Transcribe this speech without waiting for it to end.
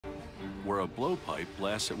where a blowpipe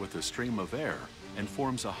blasts it with a stream of air and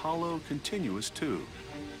forms a hollow, continuous tube.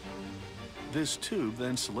 This tube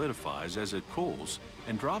then solidifies as it cools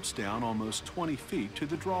and drops down almost 20 feet to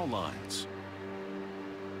the draw lines.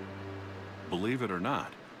 Believe it or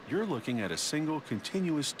not, you're looking at a single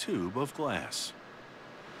continuous tube of glass.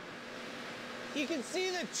 You can see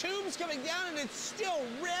the tubes coming down and it's still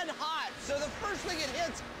red hot. So the first thing it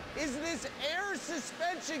hits is this air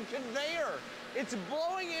suspension conveyor. It's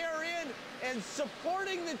blowing air in and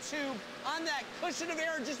supporting the tube on that cushion of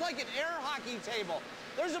air, just like an air hockey table.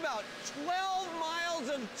 There's about 12 miles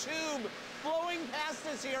of tube flowing past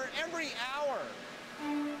us here every hour.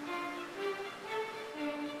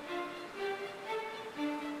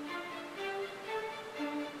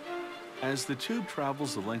 As the tube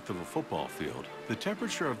travels the length of a football field, the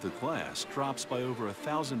temperature of the glass drops by over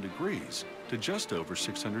 1,000 degrees to just over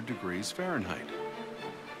 600 degrees Fahrenheit.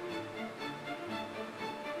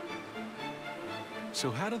 So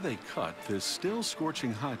how do they cut this still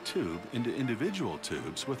scorching hot tube into individual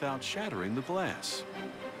tubes without shattering the glass?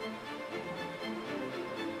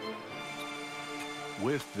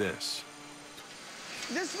 With this.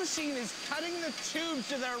 This machine is cutting the tube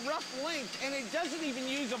to their rough length, and it doesn't even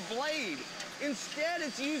use a blade. Instead,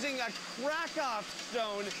 it's using a crack-off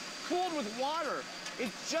stone cooled with water.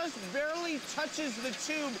 It just barely touches the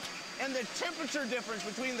tube, and the temperature difference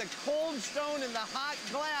between the cold stone and the hot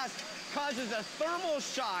glass causes a thermal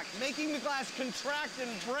shock, making the glass contract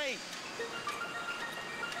and break.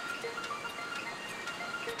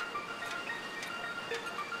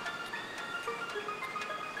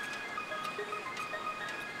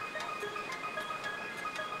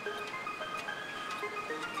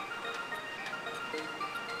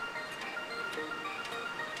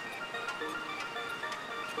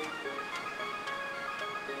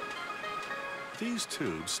 These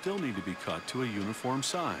tubes still need to be cut to a uniform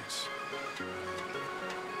size.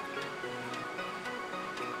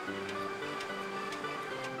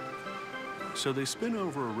 So they spin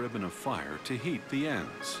over a ribbon of fire to heat the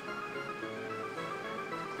ends.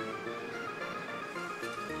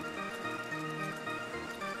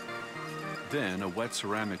 Then a wet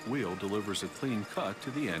ceramic wheel delivers a clean cut to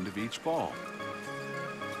the end of each ball.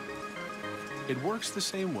 It works the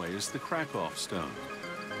same way as the crack-off stone.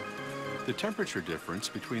 The temperature difference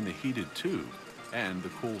between the heated tube and the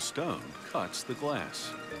cool stone cuts the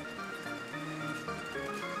glass.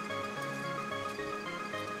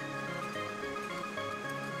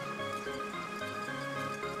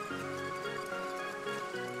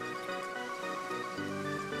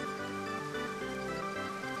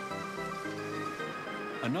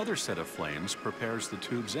 Another set of flames prepares the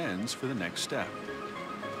tube's ends for the next step.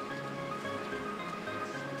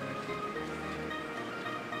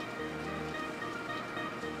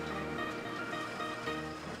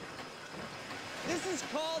 This is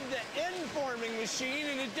called the end forming machine,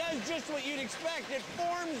 and it does just what you'd expect. It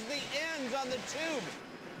forms the ends on the tube.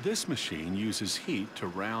 This machine uses heat to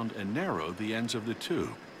round and narrow the ends of the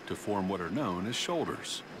tube to form what are known as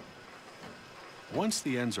shoulders. Once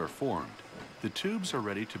the ends are formed, the tubes are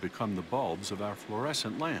ready to become the bulbs of our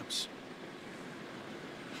fluorescent lamps.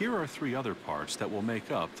 Here are three other parts that will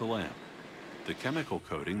make up the lamp: the chemical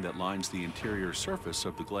coating that lines the interior surface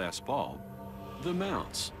of the glass bulb, the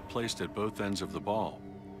mounts placed at both ends of the bulb.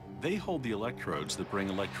 They hold the electrodes that bring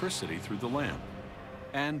electricity through the lamp,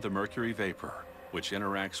 and the mercury vapor, which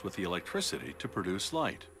interacts with the electricity to produce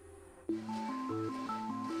light.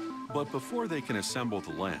 But before they can assemble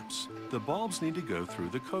the lamps, the bulbs need to go through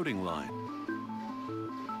the coating line.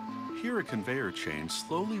 Here, a conveyor chain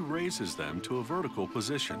slowly raises them to a vertical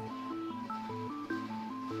position.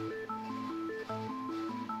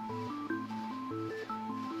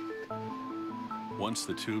 Once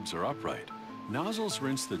the tubes are upright, nozzles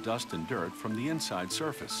rinse the dust and dirt from the inside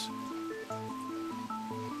surface.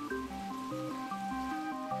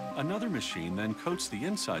 Another machine then coats the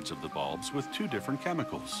insides of the bulbs with two different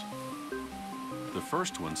chemicals. The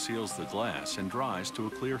first one seals the glass and dries to a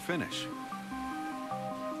clear finish.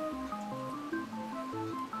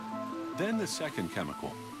 Then the second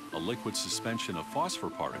chemical, a liquid suspension of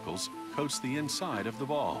phosphor particles, coats the inside of the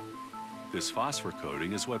bulb. This phosphor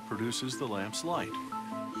coating is what produces the lamp's light.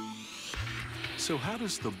 So how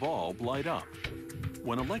does the bulb light up?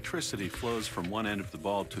 When electricity flows from one end of the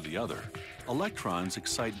bulb to the other, electrons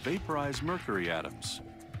excite vaporized mercury atoms.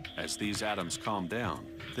 As these atoms calm down,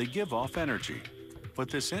 they give off energy. But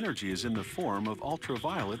this energy is in the form of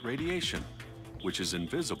ultraviolet radiation, which is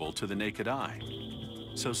invisible to the naked eye.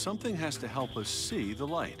 So something has to help us see the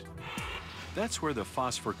light. That's where the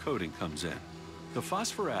phosphor coating comes in. The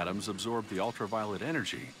phosphor atoms absorb the ultraviolet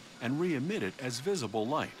energy and re-emit it as visible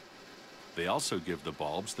light. They also give the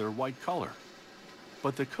bulbs their white color.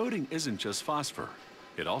 But the coating isn't just phosphor.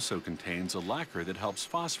 It also contains a lacquer that helps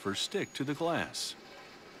phosphor stick to the glass.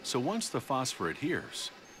 So once the phosphor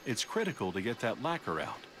adheres, it's critical to get that lacquer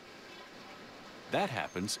out. That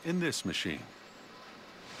happens in this machine.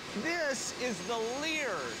 This is the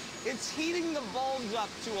Lear. It's heating the bulbs up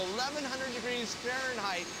to 1100 degrees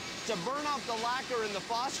Fahrenheit to burn off the lacquer in the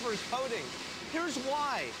phosphorus coating. Here's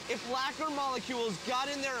why. If lacquer molecules got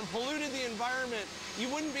in there and polluted the environment, you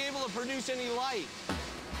wouldn't be able to produce any light.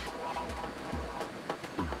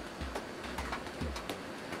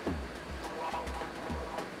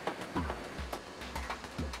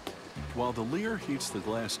 While the Lear heats the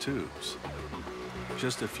glass tubes,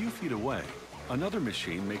 just a few feet away, another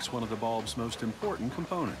machine makes one of the bulb's most important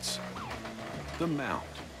components, the mount.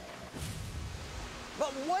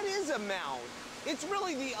 But what is a mount? It's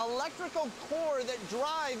really the electrical core that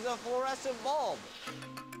drives a fluorescent bulb.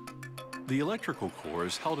 The electrical core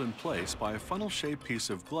is held in place by a funnel-shaped piece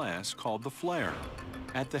of glass called the flare.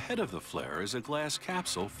 At the head of the flare is a glass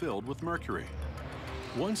capsule filled with mercury.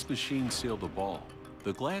 Once machines seal the bulb,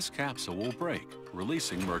 the glass capsule will break,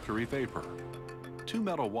 releasing mercury vapor. Two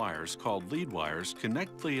metal wires called lead wires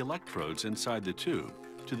connect the electrodes inside the tube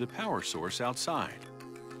to the power source outside.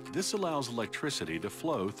 This allows electricity to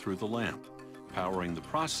flow through the lamp, powering the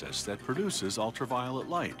process that produces ultraviolet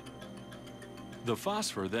light. The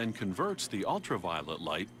phosphor then converts the ultraviolet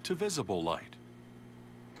light to visible light.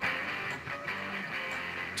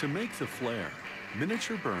 To make the flare,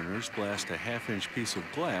 miniature burners blast a half-inch piece of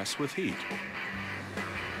glass with heat.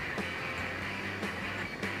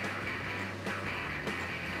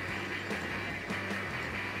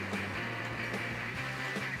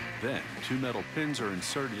 Then, two metal pins are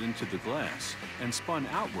inserted into the glass and spun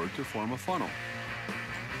outward to form a funnel.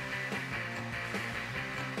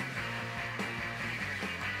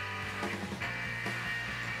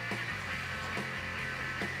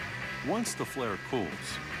 Once the flare cools,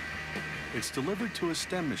 it's delivered to a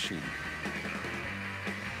stem machine,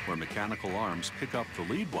 where mechanical arms pick up the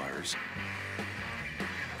lead wires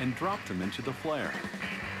and drop them into the flare.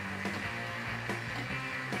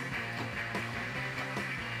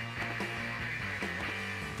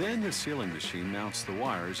 Then the sealing machine mounts the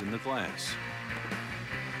wires in the glass.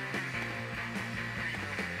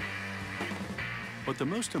 But the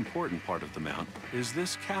most important part of the mount is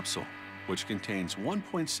this capsule, which contains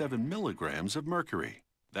 1.7 milligrams of mercury.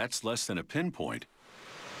 That's less than a pinpoint.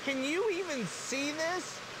 Can you even see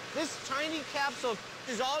this? This tiny capsule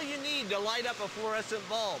is all you need to light up a fluorescent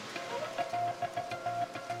bulb.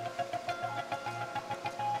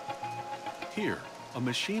 Here, a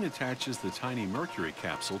machine attaches the tiny mercury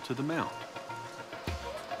capsule to the mount.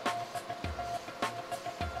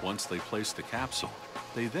 Once they place the capsule,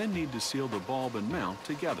 they then need to seal the bulb and mount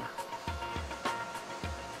together.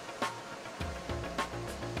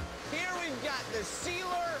 Here we've got the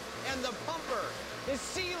sealer and the pumper. The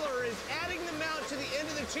sealer is adding the mount to the end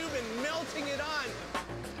of the tube and melting it on.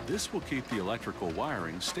 This will keep the electrical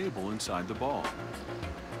wiring stable inside the bulb.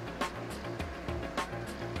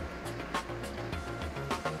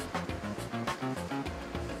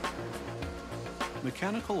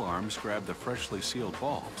 Mechanical arms grab the freshly sealed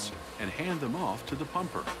bulbs and hand them off to the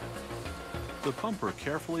pumper. The pumper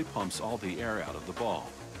carefully pumps all the air out of the bulb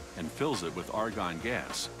and fills it with argon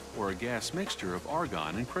gas, or a gas mixture of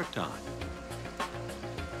argon and krypton.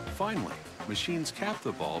 Finally, machines cap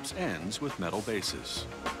the bulb's ends with metal bases.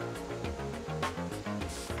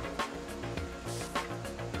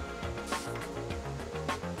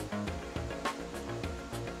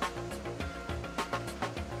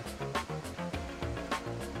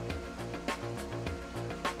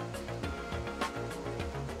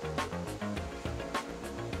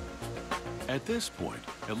 At this point,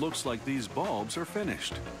 it looks like these bulbs are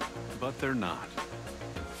finished, but they're not.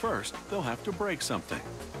 First, they'll have to break something.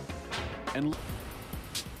 And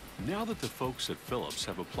now that the folks at Phillips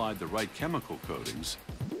have applied the right chemical coatings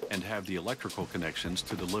and have the electrical connections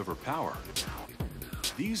to deliver power,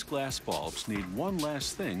 these glass bulbs need one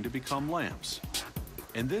last thing to become lamps.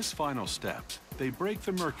 In this final step, they break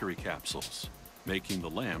the mercury capsules, making the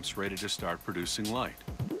lamps ready to start producing light.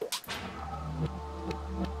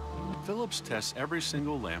 Phillips tests every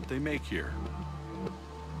single lamp they make here.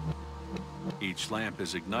 Each lamp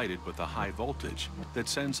is ignited with a high voltage that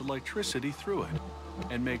sends electricity through it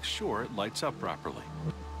and makes sure it lights up properly.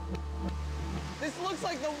 This looks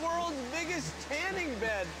like the world's biggest tanning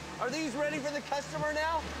bed. Are these ready for the customer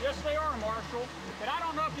now? Yes, they are, Marshall. But I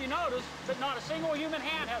don't know if you noticed, but not a single human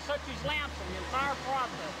hand has touched these lamps in the entire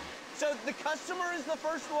process. So the customer is the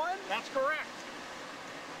first one? That's correct.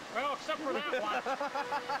 Well, except for that one.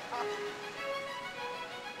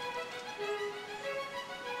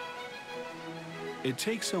 It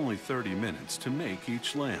takes only 30 minutes to make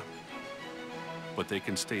each lamp, but they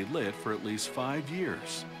can stay lit for at least 5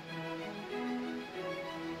 years.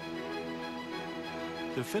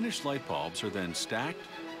 The finished light bulbs are then stacked,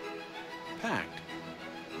 packed,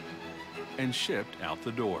 and shipped out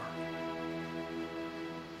the door.